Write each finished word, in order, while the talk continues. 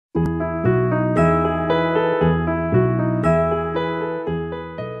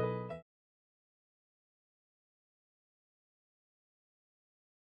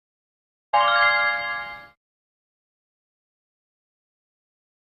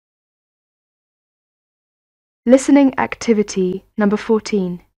Listening activity number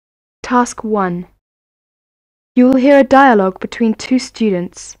 14. Task 1. You will hear a dialogue between two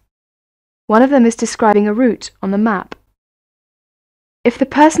students. One of them is describing a route on the map. If the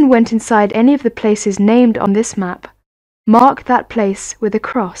person went inside any of the places named on this map, mark that place with a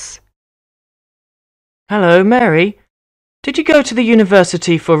cross. Hello, Mary. Did you go to the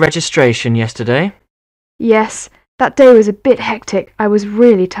university for registration yesterday? Yes, that day was a bit hectic. I was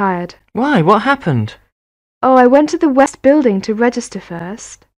really tired. Why? What happened? Oh, I went to the West Building to register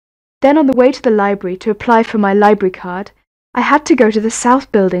first. Then on the way to the library to apply for my library card, I had to go to the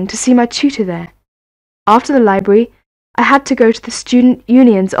South Building to see my tutor there. After the library, I had to go to the Student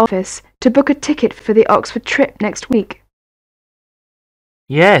Union's office to book a ticket for the Oxford trip next week.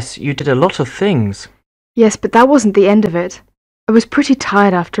 Yes, you did a lot of things. Yes, but that wasn't the end of it. I was pretty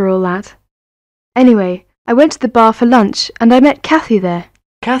tired after all that. Anyway, I went to the bar for lunch and I met Kathy there.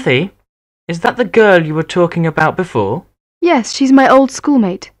 Kathy? Is that the girl you were talking about before? Yes, she's my old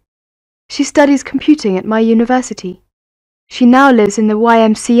schoolmate. She studies computing at my university. She now lives in the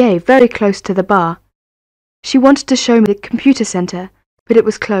YMCA very close to the bar. She wanted to show me the computer centre, but it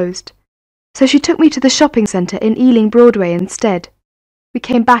was closed. So she took me to the shopping centre in Ealing Broadway instead. We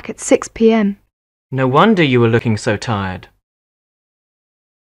came back at 6 p.m. No wonder you were looking so tired.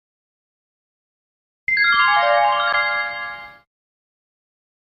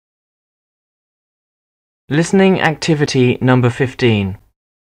 Listening activity number 15.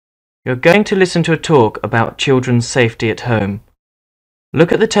 You're going to listen to a talk about children's safety at home.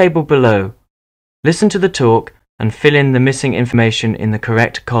 Look at the table below. Listen to the talk and fill in the missing information in the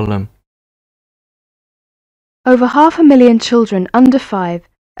correct column. Over 500,000 children under 5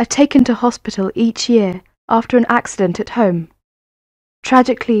 are taken to hospital each year after an accident at home.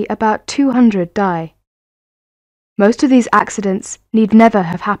 Tragically, about 200 die. Most of these accidents need never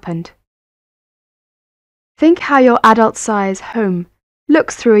have happened. Think how your adult-size home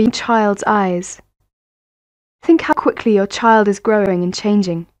looks through a child's eyes. Think how quickly your child is growing and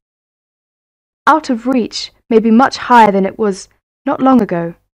changing. Out of reach may be much higher than it was not long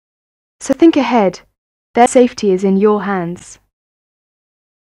ago. So think ahead. Their safety is in your hands.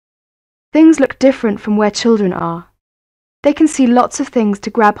 Things look different from where children are. They can see lots of things to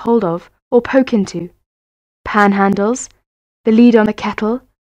grab hold of or poke into. Panhandles, the lid on a kettle,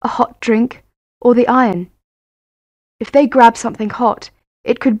 a hot drink, or the iron. If they grab something hot,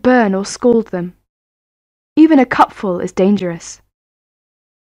 it could burn or scald them. Even a cupful is dangerous.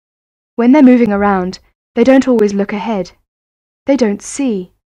 When they're moving around, they don't always look ahead. They don't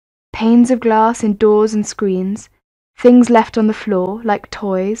see. Panes of glass in doors and screens, things left on the floor like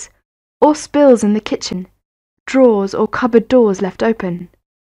toys, or spills in the kitchen, drawers or cupboard doors left open.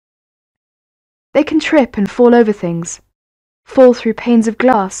 They can trip and fall over things, fall through panes of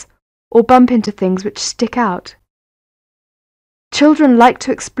glass, or bump into things which stick out. Children like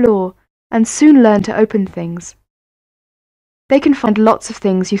to explore and soon learn to open things. They can find lots of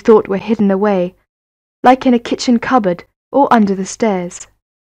things you thought were hidden away, like in a kitchen cupboard or under the stairs.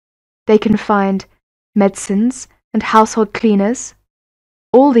 They can find medicines and household cleaners.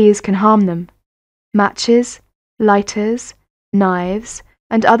 All these can harm them. Matches, lighters, knives,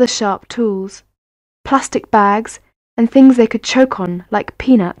 and other sharp tools, plastic bags, and things they could choke on, like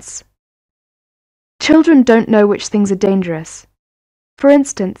peanuts. Children don't know which things are dangerous. For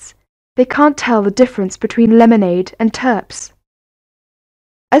instance, they can't tell the difference between lemonade and terps.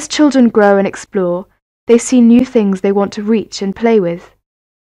 As children grow and explore, they see new things they want to reach and play with.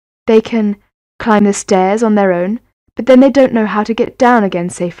 They can climb the stairs on their own, but then they don't know how to get down again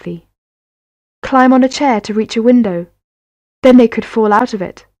safely. Climb on a chair to reach a window, then they could fall out of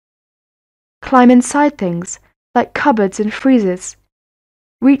it. Climb inside things, like cupboards and freezers.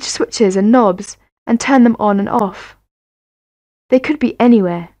 Reach switches and knobs and turn them on and off. They could be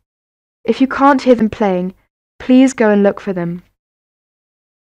anywhere. If you can't hear them playing, please go and look for them.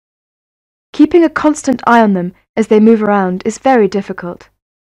 Keeping a constant eye on them as they move around is very difficult.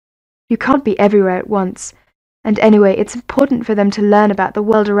 You can't be everywhere at once, and anyway, it's important for them to learn about the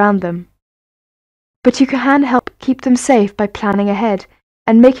world around them. But you can help keep them safe by planning ahead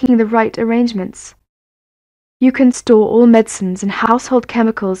and making the right arrangements. You can store all medicines and household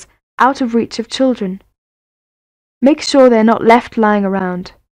chemicals out of reach of children. Make sure they're not left lying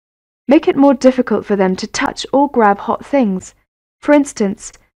around. Make it more difficult for them to touch or grab hot things. For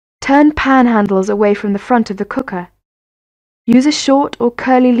instance, turn pan handles away from the front of the cooker. Use a short or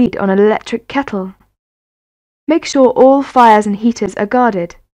curly lid on an electric kettle. Make sure all fires and heaters are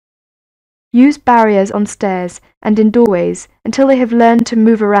guarded. Use barriers on stairs and in doorways until they have learned to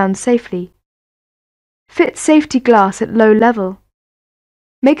move around safely. Fit safety glass at low level.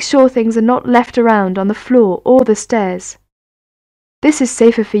 Make sure things are not left around on the floor or the stairs. This is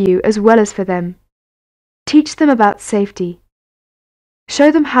safer for you as well as for them. Teach them about safety.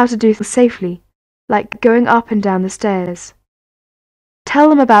 Show them how to do things safely, like going up and down the stairs. Tell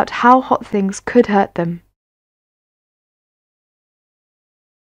them about how hot things could hurt them.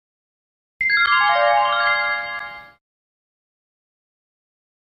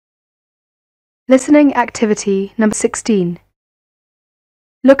 Listening activity number 16.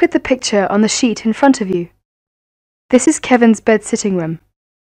 Look at the picture on the sheet in front of you. This is Kevin's bed-sitting room.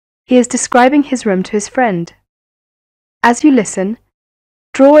 He is describing his room to his friend. As you listen,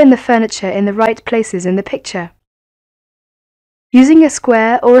 draw in the furniture in the right places in the picture, using a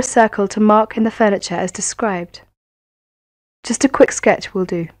square or a circle to mark in the furniture as described. Just a quick sketch will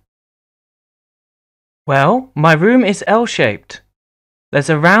do. Well, my room is L-shaped. There's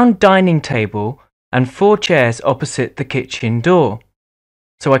a round dining table and 4 chairs opposite the kitchen door,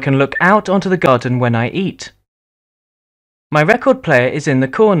 so I can look out onto the garden when I eat. My record player is in the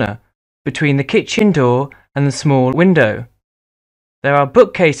corner, between the kitchen door and the small window. There are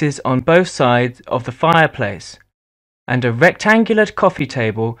bookcases on both sides of the fireplace, and a rectangular coffee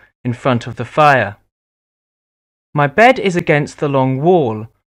table in front of the fire. My bed is against the long wall,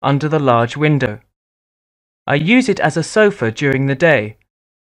 under the large window. I use it as a sofa during the day,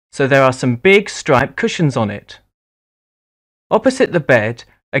 so there are some big striped cushions on it. Opposite the bed,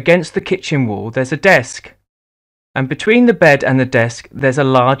 against the kitchen wall, there's a desk, and between the bed and the desk there's a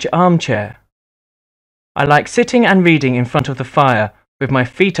large armchair. I like sitting and reading in front of the fire with my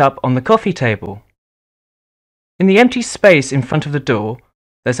feet up on the coffee table. In the empty space in front of the door,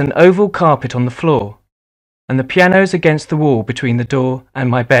 there's an oval carpet on the floor, and the piano's against the wall between the door and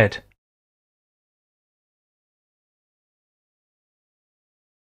my bed.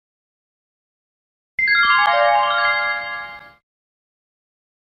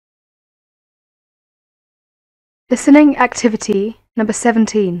 Listening activity number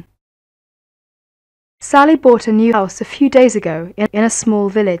 17. Sally bought a new house a few days ago in a small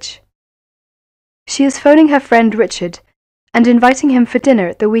village. She is phoning her friend Richard and inviting him for dinner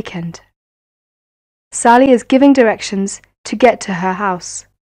at the weekend. Sally is giving directions to get to her house.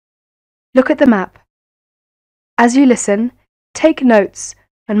 Look at the map. As you listen, take notes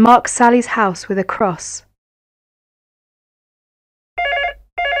and mark Sally's house with a cross.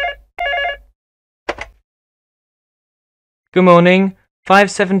 Good morning,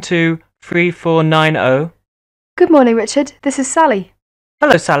 572-3490. Good morning, Richard. This is Sally.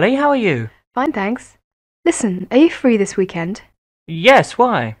 Hello, Sally. How are you? Fine, thanks. Listen, are you free this weekend? Yes,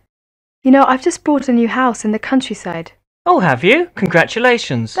 why? You know, I've just bought a new house in the countryside. Oh, have you?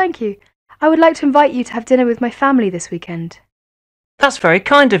 Congratulations. Thank you. I would like to invite you to have dinner with my family this weekend. That's very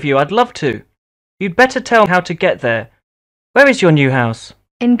kind of you. I'd love to. You'd better tell me how to get there. Where is your new house?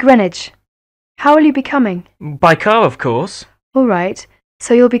 In Greenwich. How will you be coming? By car, of course. All right,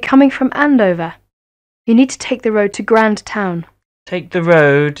 so you'll be coming from Andover. You need to take the road to Grand Town. Take the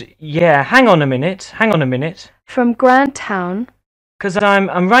road. Yeah, hang on a minute. From Grand Town. 'Cause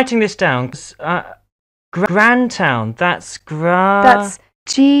I'm writing this down. Grand Town. That's That's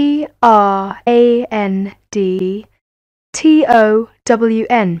GRANDTOWN.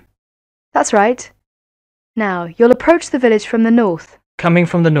 That's right. Now, you'll approach the village from the north. Coming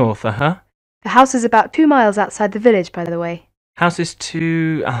from the north, The house is about 2 miles outside the village, by the way. House is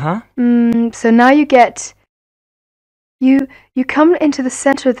to, So now you get... You come into the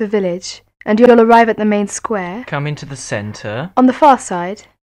centre of the village, and you'll arrive at the main square. Come into the centre. On the far side.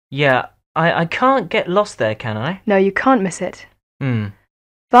 Yeah, I can't get lost there, can I? No, you can't miss it.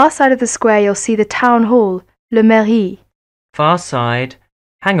 Far side of the square you'll see the town hall, Le Mairie. Far side.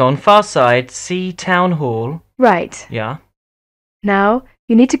 Hang on, far side, see town hall. Right. Yeah. Now,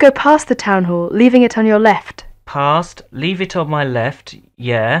 you need to go past the town hall, leaving it on your left. Past, leave it on my left,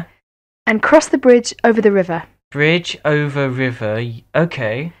 yeah. And cross the bridge over the river. Bridge over river,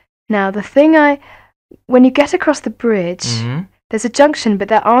 okay. Now, when you get across the bridge, there's a junction, but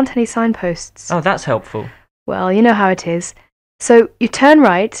there aren't any signposts. Oh, that's helpful. Well, you know how it is. So, you turn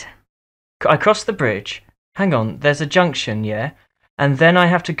right. I cross the bridge. Hang on, there's a junction, yeah? And then I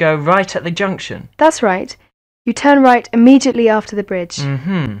have to go right at the junction. That's right. You turn right immediately after the bridge.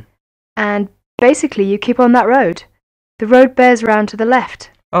 And basically you keep on that road. The road bears round to the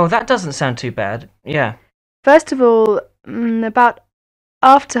left. Oh, that doesn't sound too bad. Yeah. First of all, about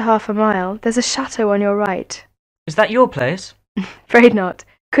after half a mile, there's a chateau on your right. Is that your place? Afraid not.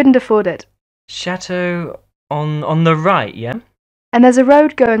 Couldn't afford it. Chateau on the right, yeah? And there's a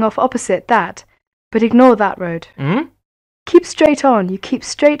road going off opposite that, but ignore that road. Keep straight on. You keep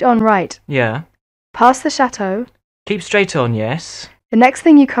straight on right. Yeah. Past the chateau. Keep straight on, yes. The next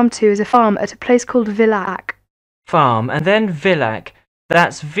thing you come to is a farm at a place called Villac. Farm and then Villac.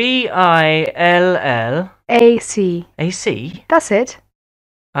 That's Vill. AC. AC? That's it.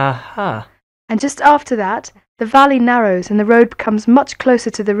 Aha. And just after that, the valley narrows and the road becomes much closer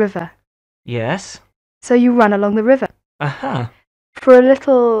to the river. Yes. So you run along the river. Aha. For a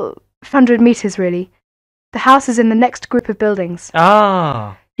little 100 metres, really. The house is in the next group of buildings.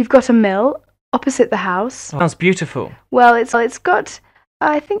 Ah. You've got a mill opposite the house. Sounds beautiful. Well, it's got...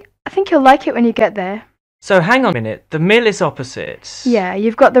 I think you'll like it when you get there. So hang on a minute. The mill is opposite. Yeah,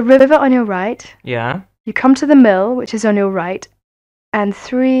 you've got the river on your right. Yeah. You come to the mill, which is on your right, and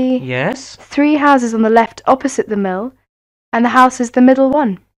three houses on the left opposite the mill, and the house is the middle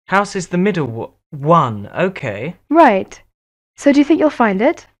one. House is the middle one. Okay. Right. So do you think you'll find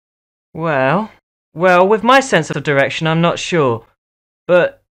it? Well, with my sense of direction, I'm not sure.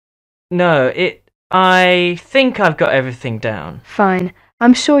 But no, I think I've got everything down. Fine.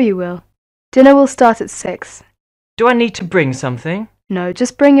 I'm sure you will. Dinner will start at 6. Do I need to bring something? No,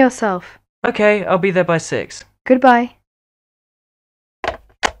 just bring yourself. Okay, I'll be there by 6. Goodbye.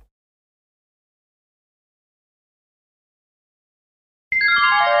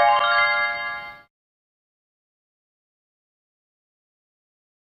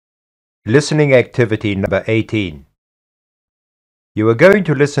 Listening activity number 18. You are going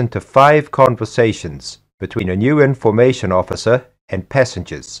to listen to 5 conversations between a new information officer and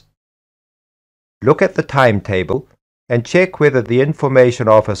passengers. Look at the timetable and check whether the information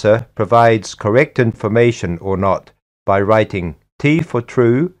officer provides correct information or not by writing T for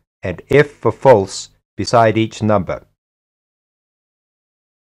true and F for false beside each number.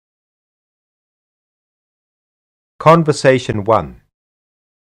 Conversation 1.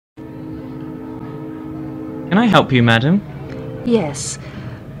 Can I help you, madam? Yes.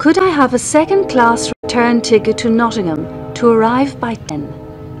 Could I have a second-class return ticket to Nottingham to arrive by 10?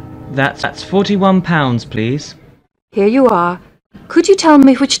 That's £41, please. Here you are. Could you tell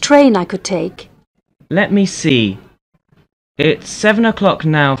me which train I could take? Let me see. It's 7 o'clock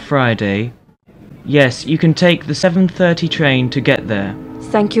now, Friday. Yes, you can take the 7:30 train to get there.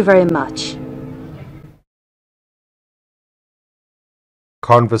 Thank you very much.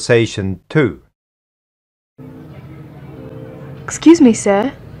 Conversation 2. Excuse me,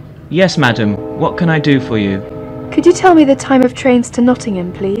 sir. Yes, madam. What can I do for you? Could you tell me the time of trains to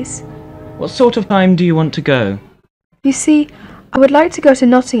Nottingham, please? What sort of time do you want to go? You see, I would like to go to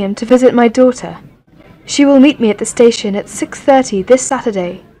Nottingham to visit my daughter. She will meet me at the station at 6:30 this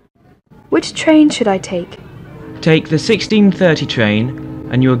Saturday. Which train should I take? Take the 16:30 train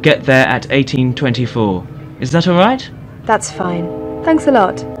and you'll get there at 18:24. Is that all right? That's fine. Thanks a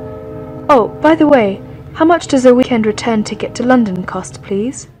lot. Oh, by the way, how much does a weekend return ticket to London cost,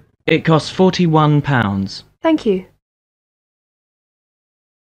 please? It costs £41. Thank you.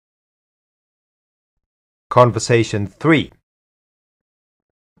 Conversation 3.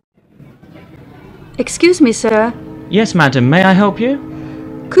 Excuse me, sir. Yes, madam. May I help you?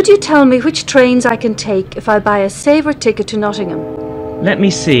 Could you tell me which trains I can take if I buy a saver ticket to Nottingham? Let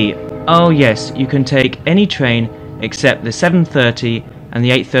me see. Oh, yes, you can take any train except the 7:30 and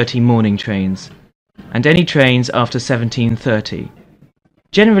the 8:30 morning trains, and any trains after 17:30.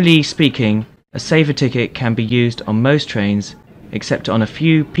 Generally speaking, a saver ticket can be used on most trains except on a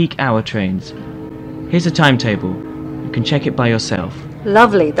few peak hour trains. Here's a timetable. You can check it by yourself.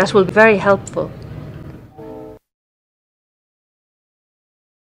 Lovely. That will be very helpful.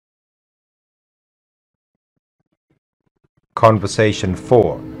 Conversation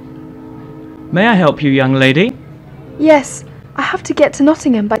 4. May I help you, young lady? Yes, I have to get to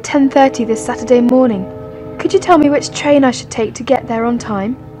Nottingham by 10:30 this Saturday morning. Could you tell me which train I should take to get there on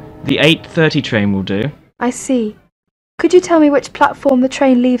time? The 8:30 train will do. I see. Could you tell me which platform the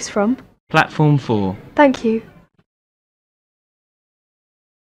train leaves from? Platform 4. Thank you.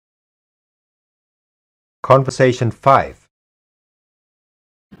 Conversation 5.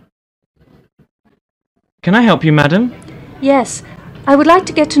 Can I help you, madam? Yes. I would like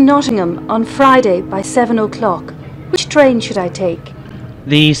to get to Nottingham on Friday by 7 o'clock. Which train should I take?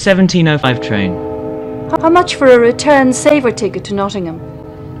 The 17:05 train. How much for a return saver ticket to Nottingham?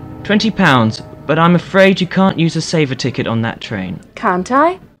 £20, but I'm afraid you can't use a saver ticket on that train. Can't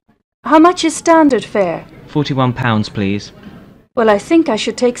I? How much is standard fare? £41, please. Well, I think I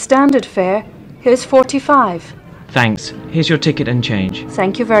should take standard fare. Here's 45. Thanks. Here's your ticket and change.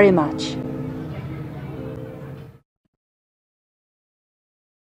 Thank you very much.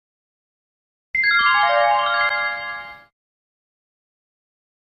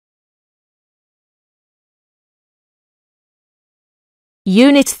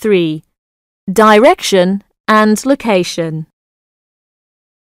 Unit 3. Direction and Location.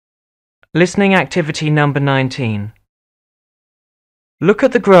 Listening activity number 19. Look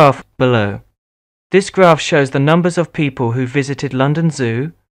at the graph below. This graph shows the numbers of people who visited London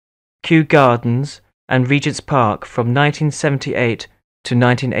Zoo, Kew Gardens and Regent's Park from 1978 to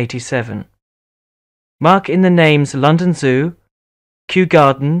 1987. Mark in the names London Zoo, Kew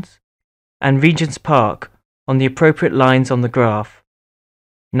Gardens and Regent's Park on the appropriate lines on the graph.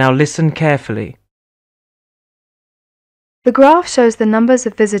 Now listen carefully. The graph shows the numbers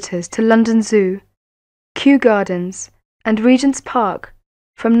of visitors to London Zoo, Kew Gardens and Regent's Park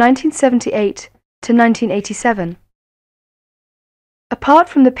from 1978 to 1987. Apart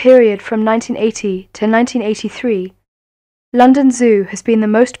from the period from 1980 to 1983, London Zoo has been the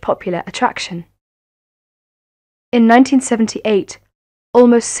most popular attraction. In 1978,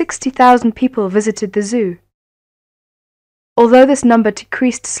 almost 60,000 people visited the zoo. Although this number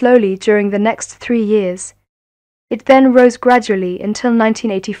decreased slowly during the next 3 years, it then rose gradually until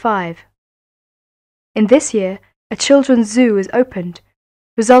 1985. In this year, a children's zoo was opened,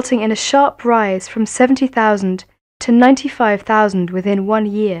 resulting in a sharp rise from 70,000 to 95,000 within 1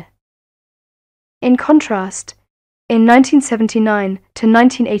 year. In contrast, in 1979 to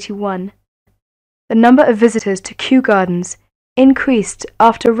 1981, the number of visitors to Kew Gardens increased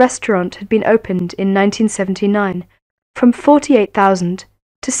after a restaurant had been opened in 1979 from 48,000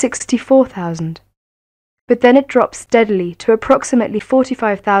 to 64,000. But then it dropped steadily to approximately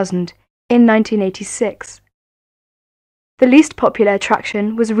 45,000 in 1986. The least popular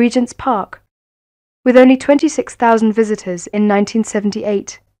attraction was Regent's Park, with only 26,000 visitors in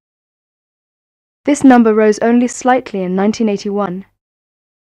 1978. This number rose only slightly in 1981.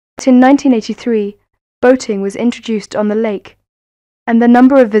 But in 1983, boating was introduced on the lake, and the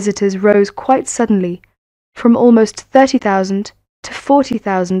number of visitors rose quite suddenly from almost 30,000 to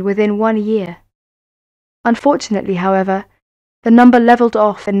 40,000 within 1 year. Unfortunately, however, the number levelled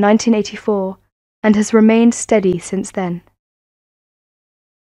off in 1984 and has remained steady since then.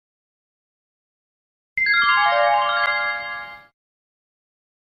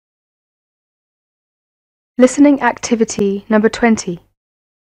 Listening activity number 20.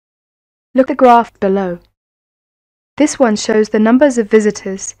 Look at the graph below. This one shows the numbers of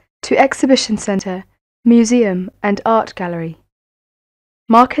visitors to Exhibition Centre, Museum and Art Gallery.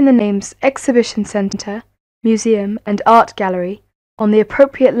 Mark in the names Exhibition Centre, Museum and Art Gallery on the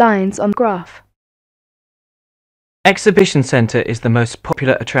appropriate lines on the graph. Exhibition Centre is the most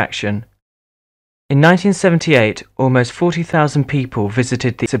popular attraction. In 1978, almost 40,000 people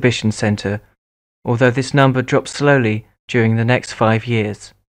visited the Exhibition Centre, although this number dropped slowly during the next 5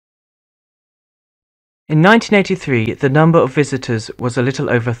 years. In 1983, the number of visitors was a little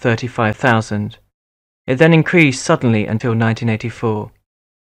over 35,000. It then increased suddenly until 1984.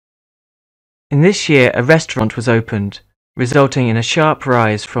 In this year, a restaurant was opened, resulting in a sharp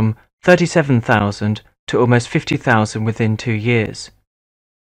rise from 37,000 to almost 50,000 within 2 years.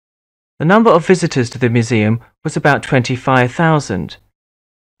 The number of visitors to the museum was about 25,000.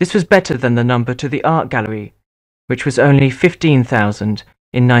 This was better than the number to the art gallery, which was only 15,000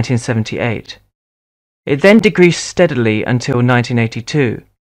 in 1978. It then decreased steadily until 1982.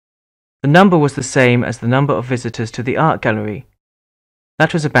 The number was the same as the number of visitors to the art gallery.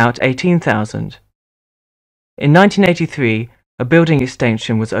 That was about 18,000. In 1983, a building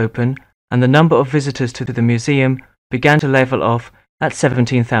extension was open and the number of visitors to the museum began to level off at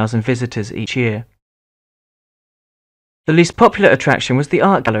 17,000 visitors each year. The least popular attraction was the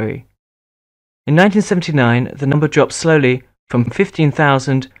art gallery. In 1979, the number dropped slowly from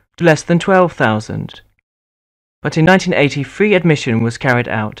 15,000 to less than 12,000. But in 1980, free admission was carried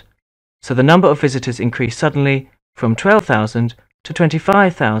out, so the number of visitors increased suddenly from 12,000 to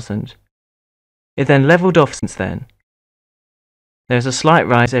 25,000. It then levelled off since then. There is a slight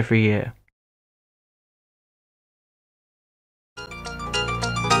rise every year.